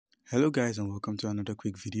Hello guys, and welcome to another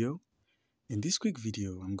quick video. In this quick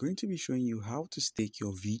video, I'm going to be showing you how to stake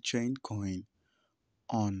your VECHAIN coin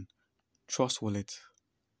on Trust Wallet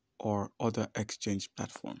or other exchange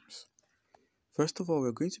platforms. First of all,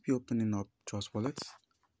 we're going to be opening up Trust Wallet,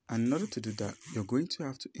 and in order to do that, you're going to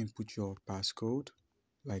have to input your passcode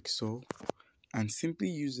like so, and simply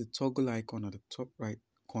use the toggle icon at the top right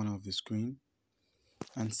corner of the screen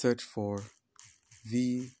and search for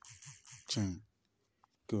VECHAIN.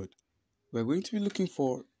 Good. We're going to be looking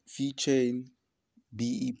for VECHAIN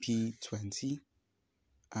BEP20,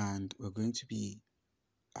 and we're going to be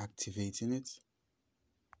activating it.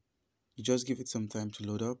 You just give it some time to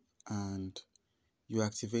load up, and you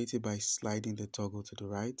activate it by sliding the toggle to the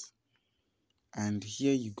right. And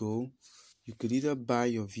here you go. You could either buy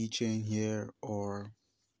your VECHAIN here or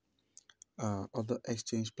other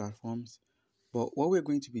exchange platforms. But what we're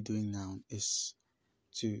going to be doing now is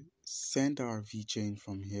to send our VECHAIN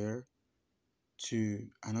from here to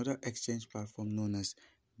another exchange platform known as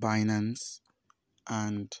Binance.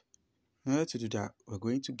 And in order to do that, we're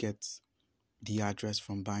going to get the address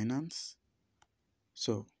from Binance.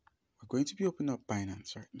 So we're going to be opening up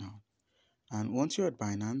Binance right now. And once you're at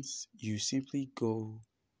Binance, you simply go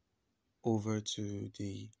over to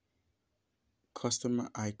the customer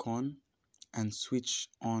icon and switch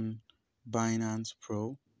on Binance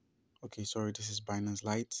Pro. Okay, sorry, this is Binance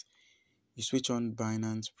Lite. You switch on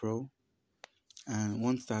Binance Pro, and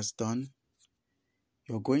once that's done,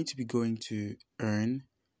 you're going to be going to Earn.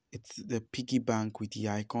 It's the piggy bank with the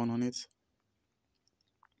icon on it,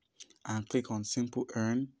 and click on Simple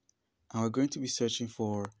Earn. And we're going to be searching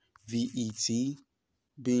for VET,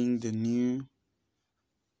 being the new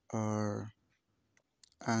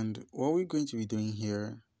and what we're going to be doing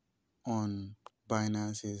here on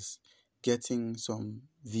Binance is getting some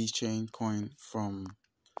VECHAIN coin from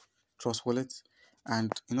Trust Wallet.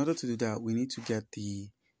 And in order to do that, we need to get the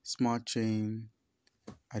smart chain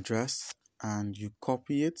address, and you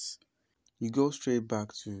copy it. You go straight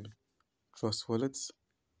back to Trust Wallet.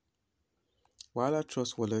 While at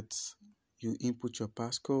Trust Wallet, you input your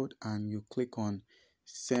passcode and you click on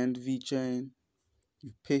Send VECHAIN.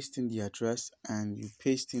 You paste in the address and you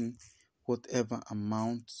paste in whatever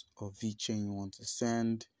amount of VECHAIN you want to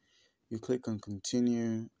send. You click on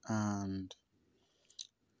Continue, and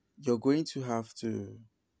you're going to have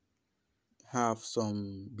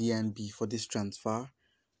some BNB for this transfer,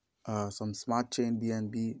 some smart chain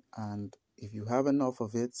BNB, and if you have enough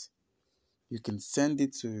of it, you can send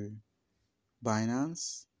it to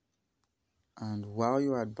Binance. And while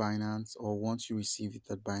you're at Binance, or once you receive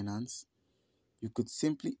it at Binance, you could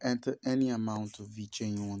simply enter any amount of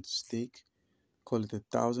VECHAIN you want to stake. Call it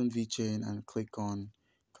 1,000 VECHAIN and click on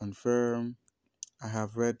Confirm. I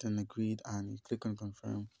have read and agreed, and you click on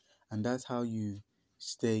Confirm. And that's how you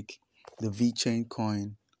stake the VECHAIN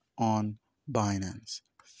coin on Binance.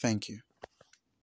 Thank you.